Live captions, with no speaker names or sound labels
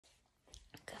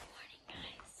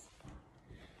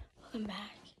Welcome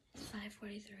back. It's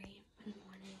 5:43 in the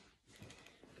morning.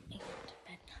 And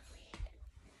bed not made.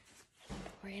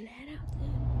 We're gonna head out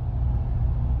soon.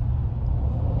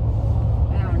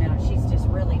 I don't know. She's just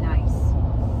really nice.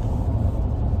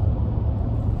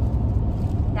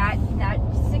 That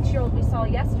 6-year-old we saw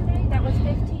yesterday, that was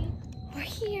 15. We're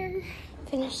here.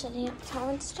 Finished setting up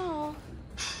Talon's stall.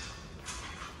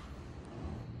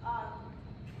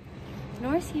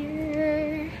 Nora's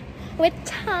here with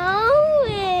Talon.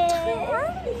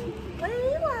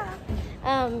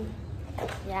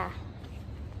 Yeah.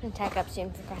 I'm gonna tack up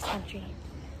soon for cross country.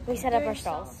 We set up our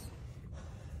stalls.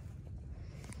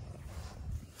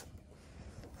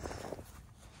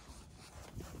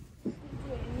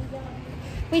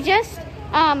 We just,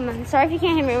 sorry if you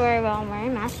can't hear me very well, I'm wearing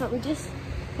a mask, but we just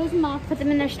closed them off, put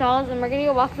them in their stalls, and we're gonna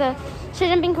go walk the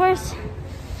jumping course.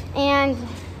 And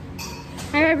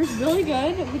my ride was really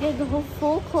good. We did the whole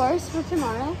full course for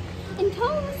tomorrow. And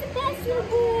Talon was the best little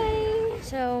boy.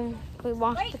 So we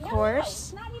walked the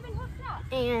course. Not even hooked up.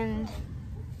 And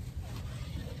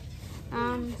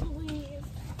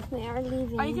we are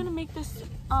leaving. Are you gonna make this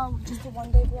just a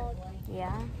one-day vlog?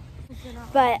 Yeah.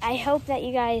 But I hope that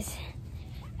you guys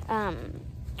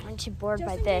aren't too bored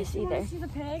by this either. If you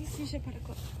want to see the pigs, you should put a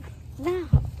clip. No.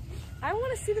 I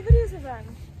want to see the videos of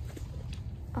them.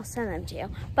 I'll send them to you.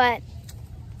 But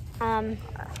I'm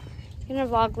gonna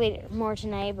vlog later more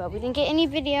tonight, but we didn't get any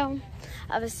video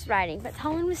of us riding. But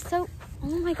Talon was so,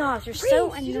 oh my gosh, you're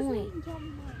so annoying.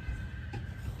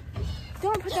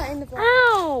 Don't put that in the vlog.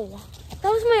 Ow! That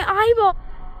was my eyeball.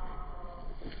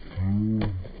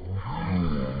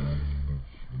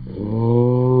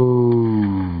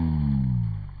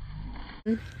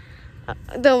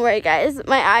 Don't worry, guys.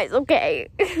 My eye's okay.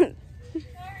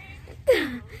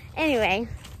 Anyway,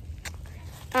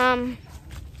 yeah.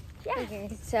 Okay,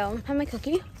 so I have my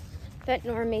cookie that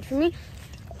Nora made for me.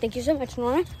 Thank you so much,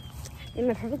 Nora. And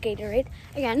my purple Gatorade.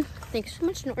 Again, thanks so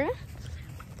much, Nora.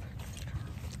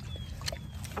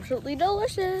 Absolutely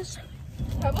delicious.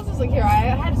 Pebbles is like here.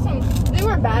 I had some. They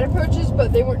weren't bad approaches,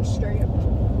 but they weren't straight.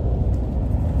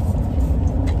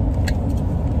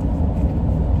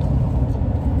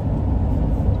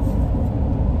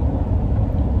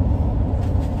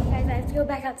 Guys, I have to go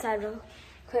back outside real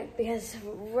quick because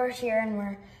we're here and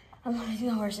we're unloading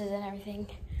the horses and everything,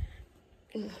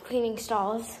 and cleaning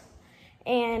stalls,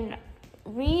 and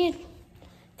we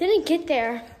didn't get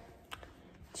there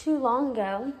too long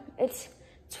ago. It's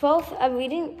 12.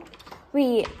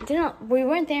 We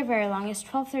weren't there very long. It's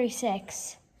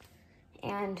 12:36,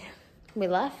 and we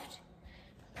left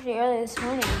pretty early this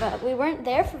morning, but we weren't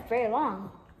there for very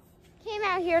long. Came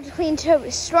out here to clean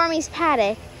Stormy's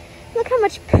paddock. Look how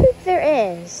much poop there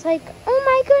is. Like, oh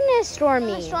my goodness,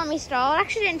 Stormy. Stormy's stall. It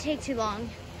actually didn't take too long,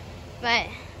 but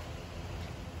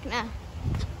I'm gonna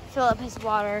fill up his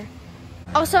water.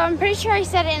 Also, I'm pretty sure I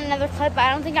said it in another clip, but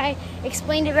I don't think I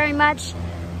explained it very much.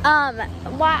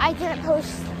 Why I didn't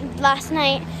post last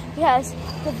night, because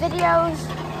the videos,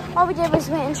 all we did was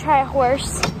went and try a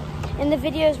horse, and the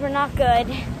videos were not good.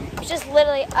 It was just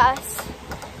literally us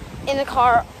in the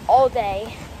car all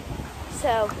day.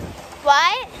 So,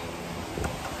 what?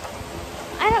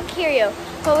 I don't hear you,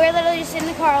 but we were literally just in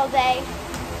the car all day.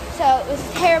 So it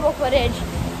was terrible footage.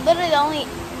 Literally the only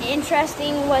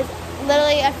interesting was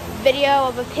literally a video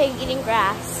of a pig eating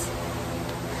grass.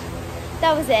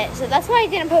 That was it. So that's why I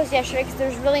didn't post yesterday, because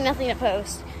there's really nothing to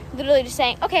post. Literally just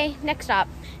saying, okay, next stop,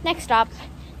 next stop,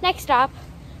 next stop.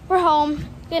 We're home.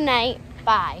 Good night.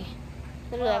 Bye.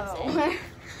 Literally that was it.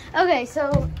 Okay,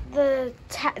 so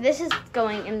this is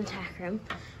going in the tack room,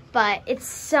 but it's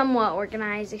somewhat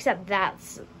organized, except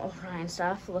that's all kind of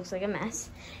stuff. It looks like a mess.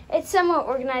 It's somewhat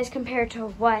organized compared to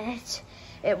what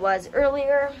it was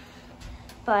earlier,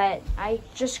 but I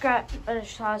just got a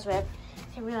Shaw's whip.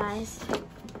 I realized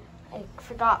I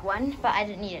forgot one, but I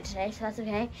didn't need it today, so that's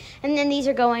okay. And then these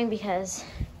are going because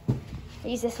I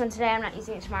used this one today. I'm not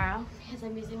using it tomorrow because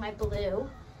I'm using my blue.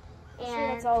 And so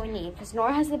that's all we need, because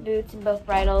Nora has the boots and both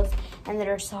bridles and the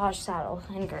dressage saddle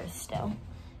and girth still.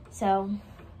 So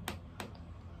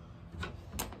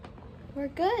we're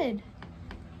good.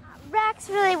 Rex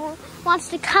really wants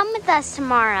to come with us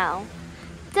tomorrow,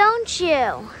 don't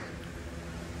you?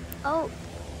 Oh,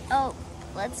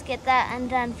 let's get that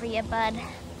undone for you, bud.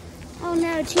 Oh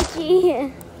no,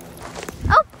 Chi-Chi.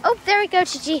 Oh, there we go,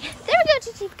 Chi-Chi. There we go,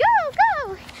 Chi-Chi.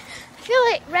 Go. I feel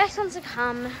like Rex wants to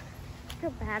come. I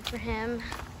feel bad for him.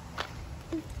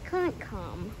 He couldn't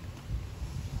come.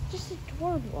 Just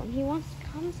adorable, and he wants to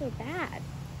come so bad.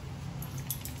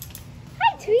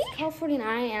 Hi, Tweet. It's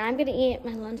 12:49, and I'm gonna eat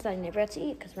my lunch that I never got to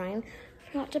eat because Ryan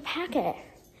forgot to pack it.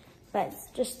 but it's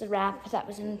just the wrap that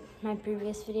was in my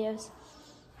previous videos.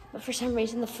 But for some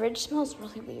reason, the fridge smells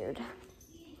really weird.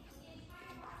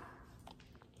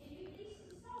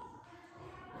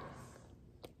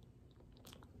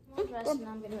 And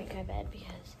I'm gonna make my bed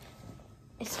because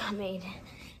it's not made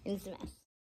and it's a mess.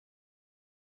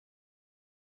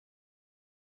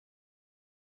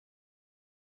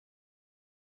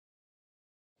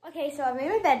 Okay, so I made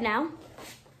my bed now,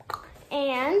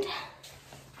 and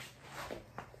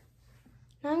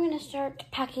now I'm gonna start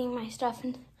packing my stuff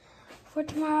for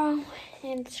tomorrow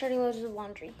and starting loads of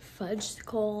laundry.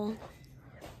 Fudge-sicle.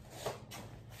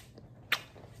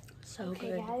 So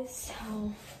good. Okay, guys,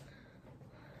 so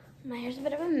my hair's a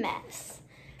bit of a mess,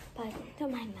 but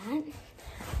don't mind that.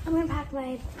 I'm gonna pack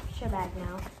my show bag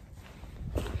now.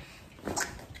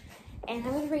 And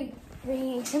I'm gonna be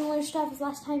bringing similar stuff as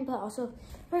last time, but also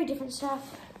very different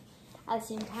stuff at the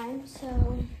same time.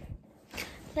 So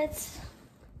let's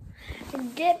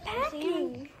get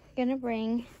packing. I'm gonna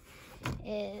bring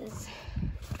is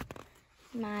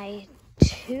my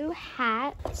 2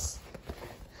 hats.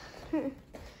 So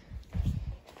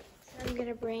I'm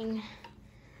gonna bring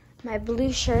my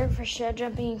blue shirt for sure,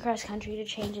 jumping cross country to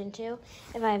change into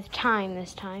if I have time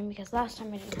this time, because last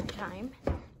time I didn't have time.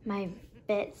 My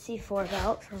Bit C4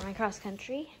 belt for my cross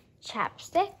country.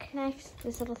 Chapstick. Next,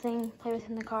 this little thing, play with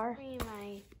in the car. Bringing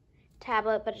my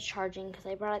tablet, but it's charging because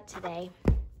I brought it today.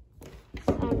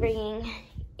 So I'm bringing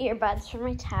earbuds for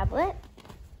my tablet.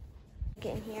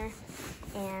 Get in here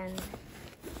and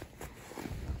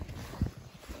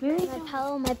maybe my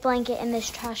pillow, my blanket, and this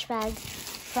trash bag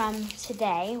from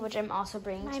today, which I'm also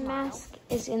bringing tomorrow. My mask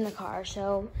is in the car,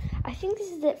 so I think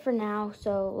this is it for now.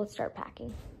 So let's start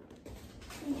packing.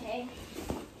 Okay.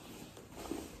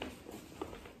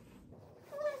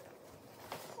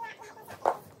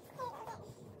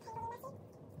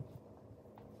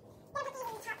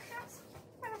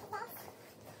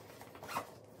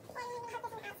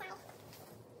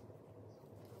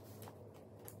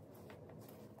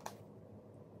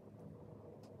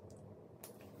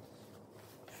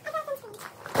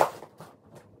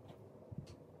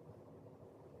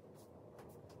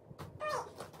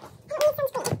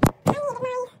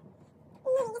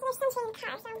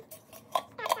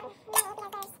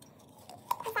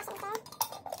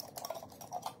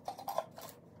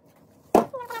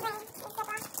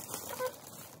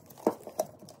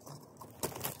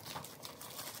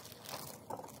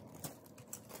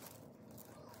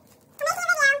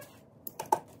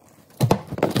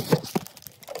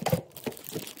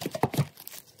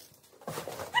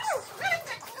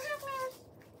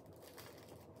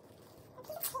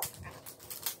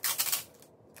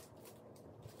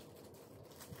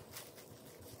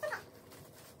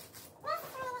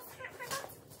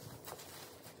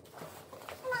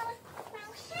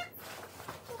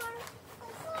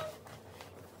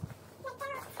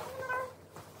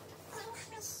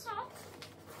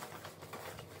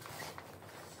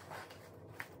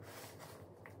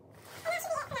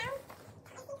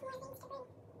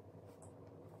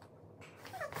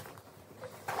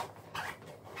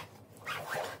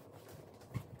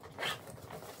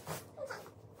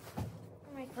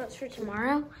 Clothes for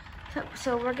tomorrow.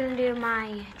 So we're gonna do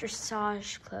my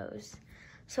dressage clothes.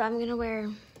 So I'm gonna wear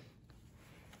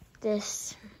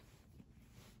this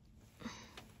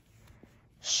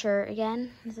shirt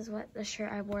again. This is what the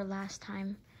shirt I wore last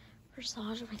time.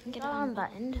 Dressage, if I can get it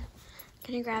unbuttoned. I'm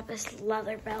gonna grab this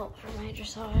leather belt for my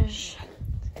dressage.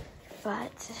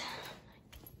 But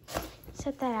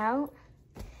set that out.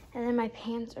 And then my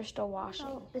pants are still washing.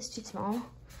 Oh, this is too small.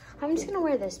 I'm just gonna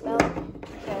wear this belt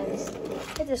because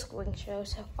it's a schooling show,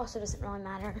 so also doesn't really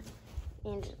matter.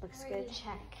 And it looks good.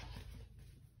 Check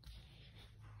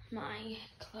my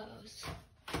clothes.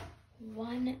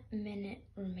 1 minute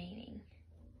remaining.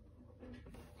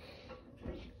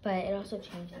 But it also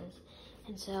changes.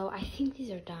 And so I think these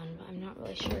are done, but I'm not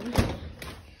really sure.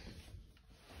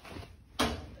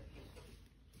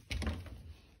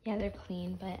 Yeah, they're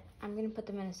clean, but I'm gonna put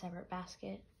them in a separate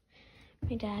basket.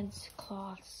 My dad's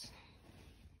cloths.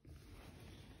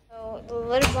 So the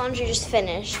load of laundry just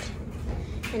finished,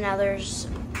 and now there's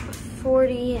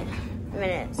 40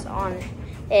 minutes on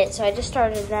it. So I just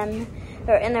started them.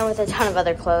 They're in there with a ton of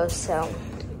other clothes, so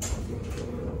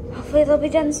hopefully they'll be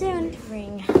done soon.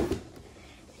 Bring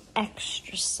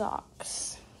extra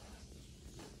socks.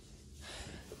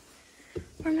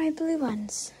 Or my blue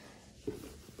ones.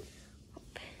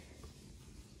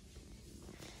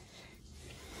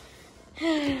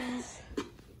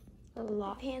 A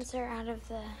lot. Pants are out of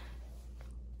the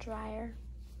dryer.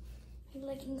 My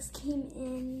leggings came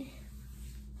in,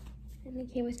 and they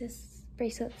came with this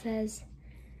bracelet. It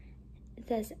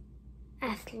says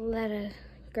athletic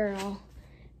girl.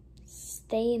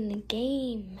 Stay in the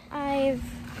game.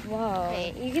 Whoa.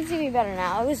 Okay, you can see me better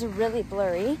now. It was really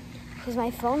blurry because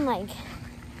my phone like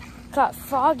got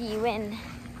foggy when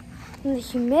in the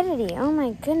humidity. Oh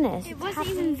my goodness. It wasn't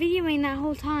even videoing that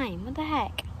whole time. What the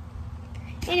heck?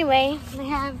 Anyway, I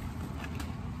have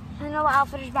a little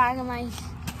outfitters bag on my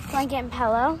blanket and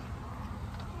pillow.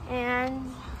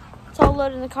 And it's all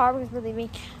loaded in the car because we're leaving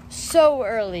so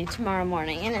early tomorrow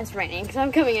morning and it's raining because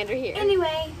I'm coming under here.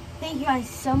 Anyway, thank you guys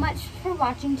so much for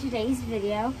watching today's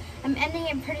video. I'm ending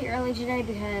it pretty early today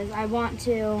because I want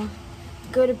to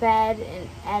go to bed and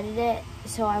edit it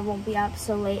so I won't be up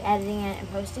so late editing it and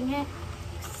posting it.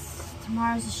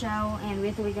 Tomorrow's the show and we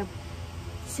have to wake up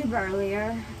super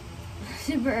early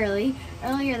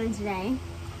than today.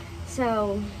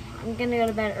 So I'm gonna go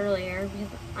to bed earlier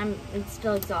because I'm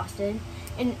still exhausted.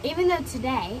 And even though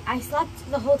today I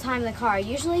slept the whole time in the car, I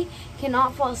usually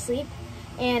cannot fall asleep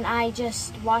and I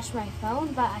just watch my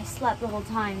phone, but I slept the whole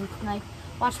time, like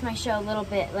watched my show a little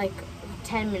bit, like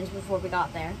 10 minutes before we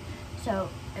got there. So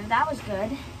that was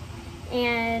good.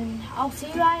 And I'll see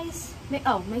you guys. Make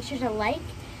sure to like,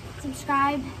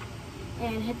 subscribe,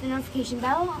 and hit the notification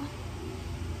bell.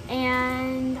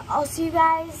 And I'll see you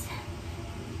guys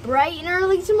bright and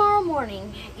early tomorrow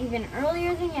morning, even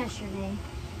earlier than yesterday.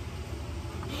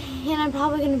 And I'm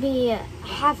probably going to be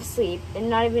half asleep and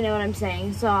not even know what I'm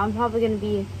saying. So I'm probably going to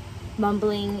be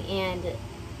mumbling and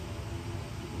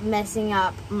messing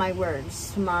up my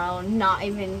words tomorrow, not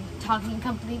even talking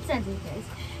complete sentences.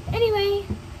 Anyway,